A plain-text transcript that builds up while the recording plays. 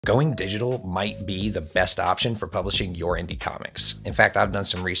Going digital might be the best option for publishing your indie comics. In fact, I've done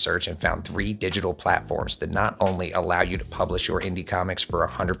some research and found 3 digital platforms that not only allow you to publish your indie comics for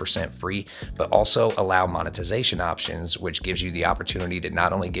 100% free, but also allow monetization options, which gives you the opportunity to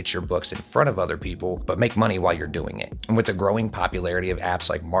not only get your books in front of other people, but make money while you're doing it. And with the growing popularity of apps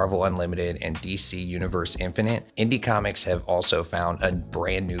like Marvel Unlimited and DC Universe Infinite, indie comics have also found a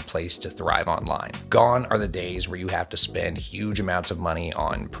brand new place to thrive online. Gone are the days where you have to spend huge amounts of money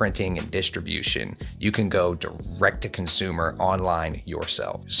on printing and distribution. You can go direct to consumer online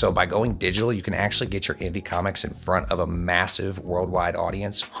yourself. So by going digital, you can actually get your indie comics in front of a massive worldwide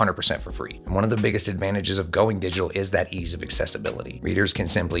audience 100% for free. And one of the biggest advantages of going digital is that ease of accessibility. Readers can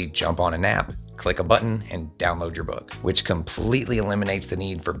simply jump on an app, click a button, and download your book, which completely eliminates the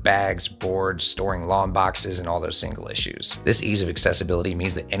need for bags, boards, storing long boxes, and all those single issues. This ease of accessibility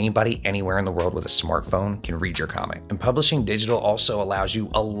means that anybody anywhere in the world with a smartphone can read your comic. And publishing digital also allows you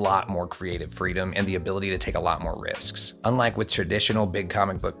a lot more creative freedom and the ability to take a lot more risks. Unlike with traditional big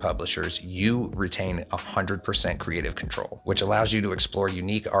comic book publishers, you retain 100% creative control, which allows you to explore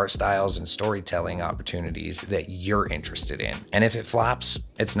unique art styles and storytelling opportunities that you're interested in. And if it flops,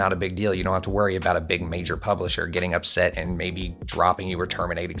 it's not a big deal. You don't have to worry about a big major publisher getting upset and maybe dropping you or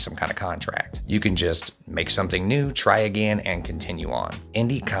terminating some kind of contract. You can just make something new, try again, and continue on.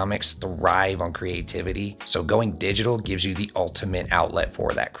 Indie comics thrive on creativity, so going digital gives you the ultimate outlet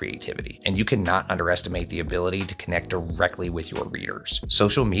for that creativity. And you cannot underestimate the ability to connect directly with your readers.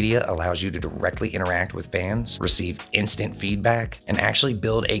 Social media allows you to directly interact with fans, receive instant feedback, and actually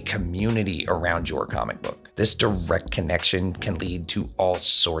build a community around your comic book. This direct connection can lead to all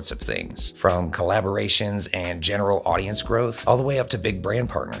sorts of things, from collaborations and general audience growth, all the way up to big brand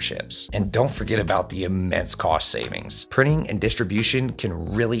partnerships. And don't forget about the immense cost savings. Printing and distribution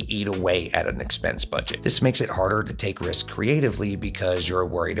can really eat away at an expense budget. This makes it harder to take risks creatively because you're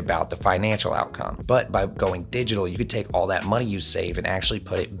worried about the financial outcome. But by going digital, you could take all that money you save and actually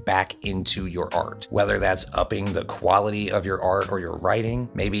put it back into your art. Whether that's upping the quality of your art or your writing,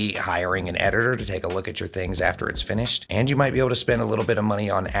 maybe hiring an editor to take a look at your things after it's finished, and you might be able to spend a little bit of money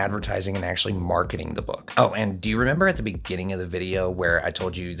on advertising and actually marketing the book. Oh, and do you remember at the beginning of the video where I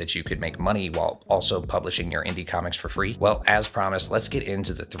told you that you could make money while also publishing your indie comics for free? Well, as promised, let's get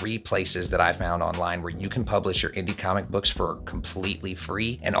into the 3 places that I found online where you can publish your indie comic books for completely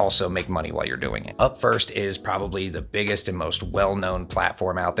free and also make money while you're doing it. Up first is probably the biggest and most well-known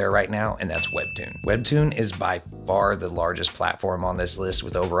platform out there right now, and that's Webtoon. Webtoon is by far the largest platform on this list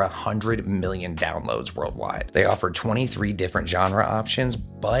with over 100 million downloads worldwide. They offer 23 different genre options,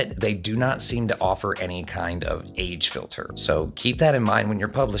 but they do not seem to offer any kind of age filter. So keep that in mind when you're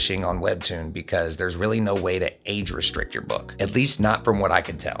publishing on Webtoon, because there's really no way to age restrict your book, at least not from what I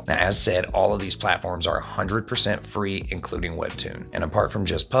can tell. Now, as said, all of these platforms are 100% free, including Webtoon. And apart from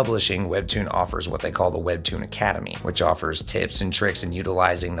just publishing, Webtoon offers what they call the Webtoon Academy, which offers tips and tricks in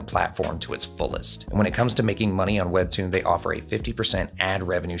utilizing the platform to its fullest. And when it comes to making money on Webtoon, they offer a 50% ad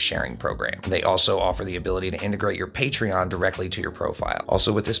revenue sharing program. They also offer the ability to integrate your Patreon directly to your profile.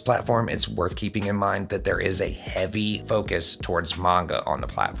 Also, with this platform, it's worth keeping in mind that there is a heavy focus towards manga on the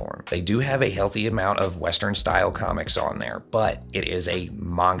platform. They do have a healthy amount of Western style comics on there, but it is a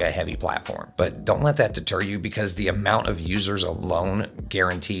manga heavy platform. But don't let that deter you, because the amount of users alone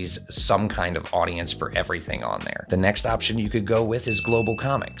guarantees some kind of audience for everything on there. The next option you could go with is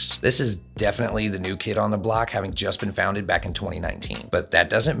GlobalComix. This is definitely the new kid on the block, having just been founded back in 2019. But that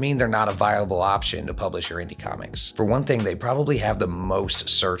doesn't mean they're not a viable option to publish your indie comics. For one thing, they probably have the most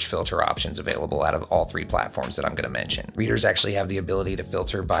search filter options available out of all 3 platforms that I'm going to mention. Readers actually have the ability to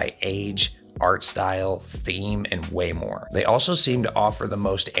filter by age, art style, theme, and way more. They also seem to offer the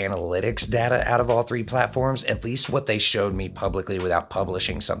most analytics data out of all 3 platforms, at least what they showed me publicly without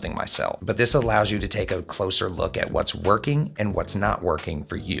publishing something myself. But this allows you to take a closer look at what's working and what's not working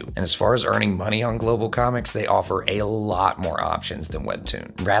for you. And as far as earning money on GlobalComix, they offer a lot more options than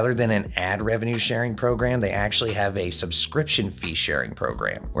Webtoon. Rather than an ad revenue sharing program, they actually have a subscription fee sharing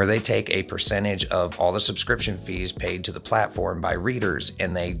program, where they take a percentage of all the subscription fees paid to the platform by readers,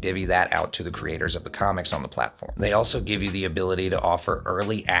 and they divvy that out to the creators of the comics on the platform. They also give you the ability to offer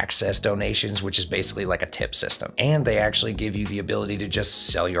early access donations, which is basically like a tip system. And they actually give you the ability to just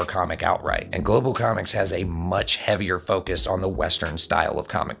sell your comic outright. And GlobalComix has a much heavier focus on the Western style of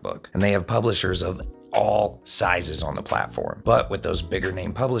comic book. And they have publishers of all sizes on the platform. But with those bigger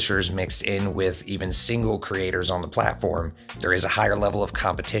name publishers mixed in with even single creators on the platform, there is a higher level of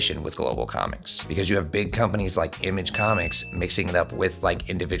competition with GlobalComix because you have big companies like Image Comics mixing it up with like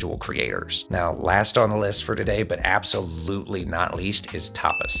individual creators. Now, last on the list for today, but absolutely not least, is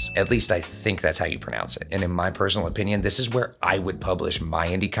Tapas. At least I think that's how you pronounce it. And in my personal opinion, this is where I would publish my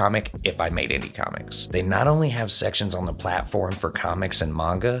indie comic if I made indie comics. They not only have sections on the platform for comics and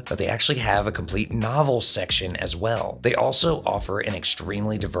manga, but they actually have a complete novel section as well. They also offer an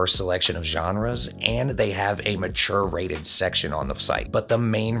extremely diverse selection of genres, and they have a mature rated section on the site. But the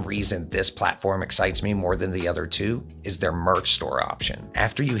main reason this platform excites me more than the other two is their merch store option.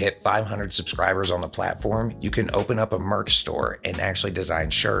 After you hit 500 subscribers on the platform, you can open up a merch store and actually design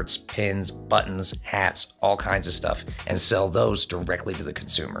shirts, pins, buttons, hats, all kinds of stuff, and sell those directly to the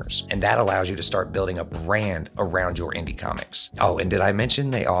consumers. And that allows you to start building a brand around your indie comics. Oh, and did I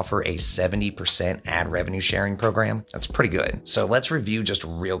mention they offer a 70% ad revenue sharing program? That's pretty good. So let's review just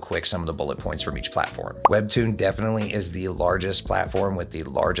real quick some of the bullet points from each platform. Webtoon definitely is the largest platform with the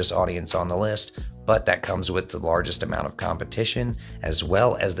largest audience on the list, but that comes with the largest amount of competition, as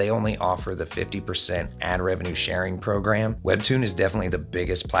well as they only offer the 50% ad revenue sharing program. Webtoon is definitely the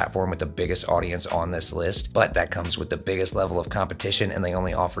biggest platform with the biggest audience on this list, but that comes with the biggest level of competition, and they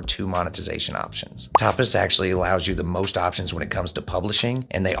only offer 2 monetization options. Tapas actually allows you the most options when it comes to publishing,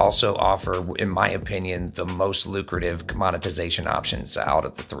 and they also offer, in my opinion, the most lucrative monetization options out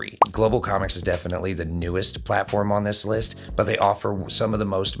of the 3. GlobalComix is definitely the newest platform on this list, but they offer some of the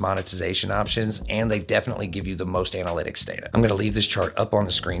most monetization options, and they definitely give you the most analytics data. I'm going to leave this chart up on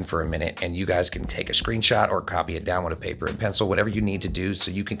the screen for a minute, and you guys can take a screenshot or copy it down with a paper and pencil, whatever you need to do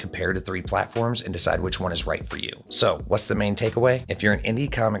so you can compare the 3 platforms and decide which one is right for you. So what's the main takeaway? If you're an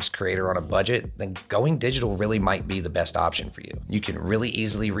indie comics creator on a budget, then going digital really might be the best option for you. You can really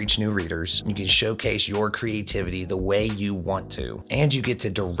easily reach new readers, you can showcase your creativity the way you want to, and you get to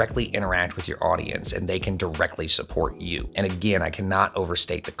directly interact with your audience and they can directly support you. And again, I cannot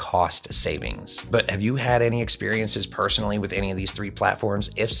overstate the cost savings. But have you had any experiences personally with any of these 3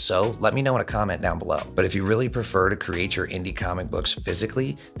 platforms? If so, let me know in a comment down below. But if you really prefer to create your indie comic books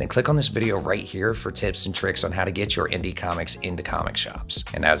physically, then click on this video right here for tips and tricks on how to get your indie comics into comic shops.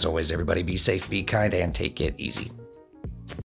 And as always, everybody be safe, be kind, and take it easy.